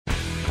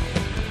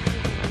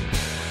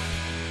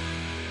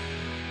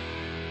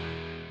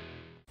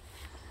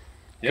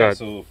Yeah,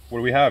 so what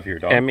do we have here,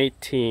 Don?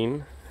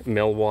 M18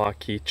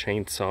 Milwaukee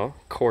chainsaw,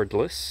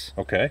 cordless.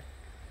 Okay.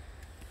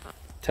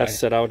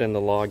 Test it out in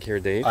the log here,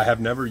 Dave. I have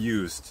never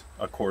used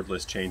a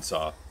cordless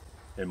chainsaw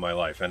in my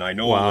life, and I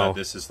know that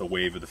this is the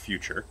wave of the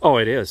future. Oh,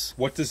 it is.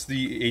 What does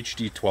the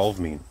HD12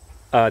 mean?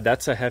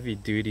 That's a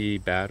heavy-duty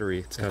battery.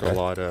 It's got a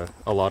lot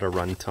of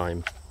run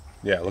time.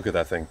 Yeah, look at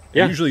that thing.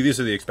 Yeah. Usually these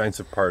are the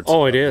expensive parts.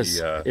 Oh, it is.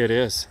 It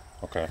is.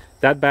 Okay.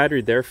 That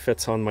battery there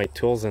fits on my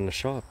tools in the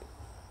shop.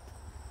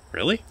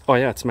 Really? Oh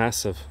yeah, it's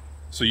massive.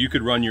 So you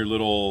could run your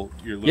little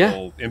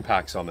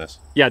impacts on this.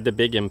 Yeah, the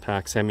big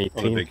impacts M18.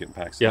 Oh, the big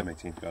impacts. Yeah,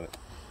 M18. Got it.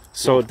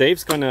 So cool.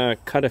 Dave's gonna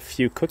cut a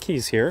few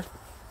cookies here,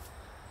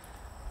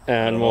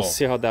 and we'll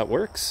see how that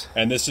works.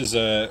 And this is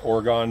a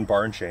Oregon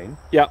bar and chain.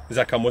 Yeah. Does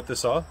that come with the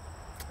saw?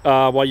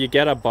 Well, you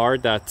get a bar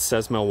that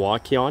says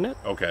Milwaukee on it.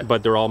 Okay.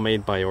 But they're all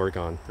made by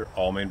Oregon. They're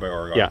all made by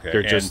Oregon. Yeah, okay.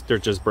 they're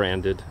just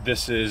branded.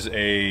 This is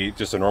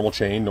just a normal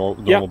chain,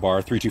 normal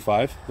bar,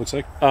 325. Looks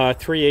like.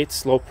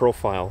 3/8 low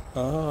profile.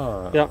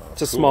 Ah. Yeah,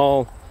 it's a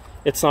small.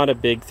 It's not a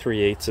big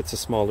 3/8. It's a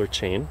smaller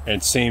chain.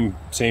 And same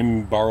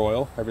bar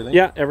oil, everything.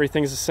 Yeah,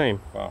 everything's the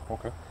same. Wow.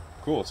 Okay.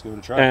 Cool. Let's give it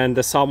a try. And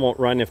the saw won't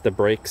run if the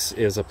brakes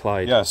is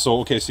applied. Yeah.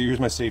 So so here's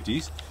my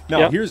safeties.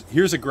 Now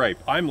here's a gripe.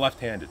 I'm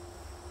left-handed.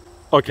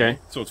 Okay.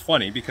 So it's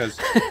funny because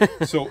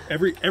so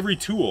every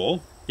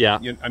tool. Yeah.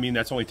 I mean,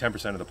 that's only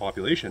 10% of the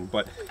population,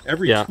 but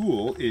every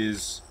tool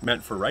is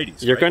meant for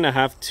righties. You're going to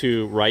have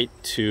to write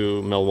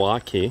to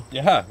Milwaukee.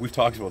 Yeah, we've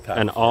talked about that.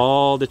 And before.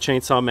 All the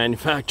chainsaw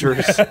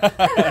manufacturers.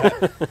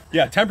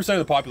 Yeah, 10% of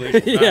the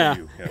population.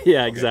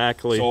 Yeah,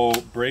 exactly. So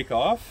break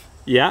off.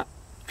 Yeah.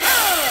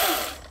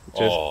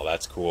 Oh,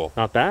 that's cool.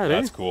 Not bad,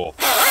 That's cool.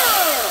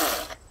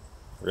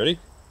 Ready?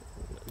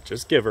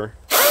 Just give her.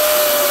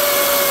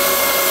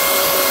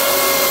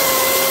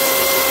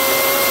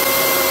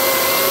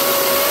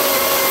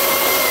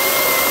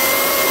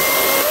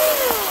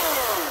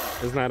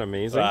 Isn't that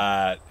amazing?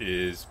 That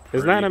is pretty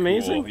Isn't that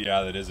amazing? Cool.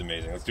 Yeah, that is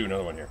amazing. Let's do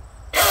another one here.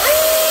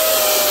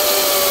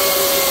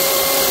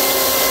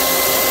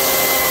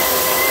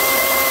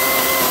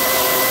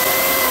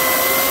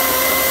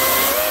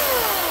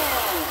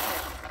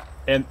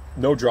 And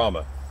no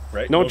drama,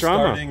 right? No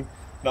drama. Starting,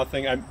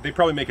 nothing. They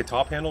probably make a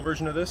top handle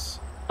version of this.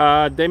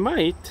 They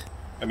might.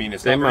 I mean,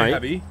 it's not very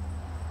heavy.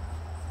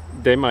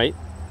 They might.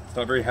 It's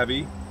not very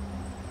heavy.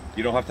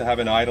 You don't have to have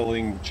an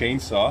idling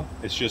chainsaw.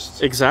 It's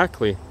just...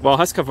 Exactly. Well,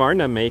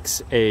 Husqvarna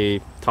makes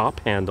a top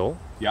handle.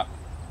 Yeah.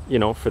 You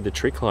know, for the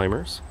tree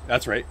climbers.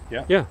 That's right.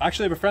 Yeah. Yeah.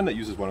 Actually, I have a friend that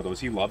uses one of those.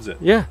 He loves it.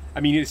 Yeah. I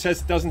mean, it says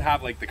it doesn't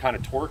have like the kind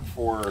of torque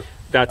for...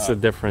 That's the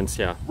difference,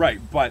 yeah. Right.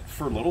 But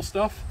for little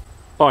stuff...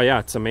 Oh, yeah.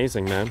 It's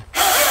amazing, man.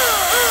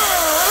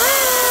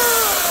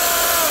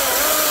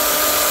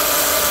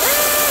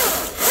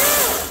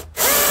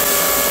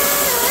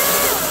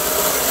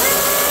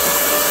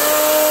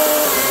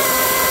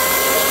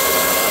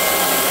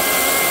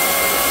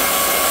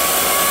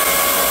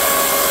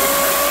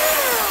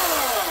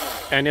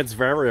 And it's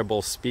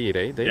variable speed,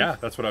 eh, Dave? Yeah,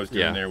 that's what I was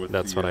doing there with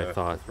that's what I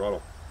thought.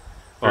 Throttle.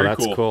 Oh,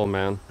 that's cool,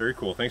 man. Very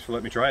cool. Thanks for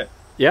letting me try it.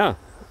 Yeah.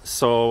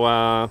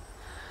 So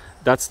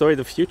that's the way of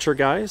the future,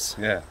 guys.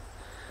 Yeah.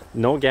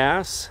 No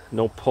gas,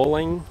 no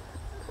pulling.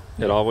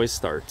 It always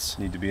starts.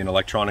 Need to be an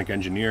electronic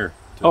engineer.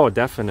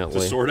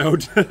 Definitely. To sort out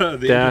the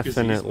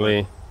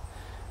Definitely.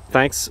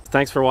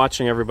 Thanks for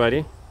watching,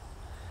 everybody.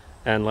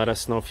 And let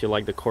us know if you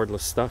like the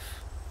cordless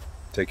stuff.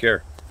 Take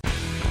care.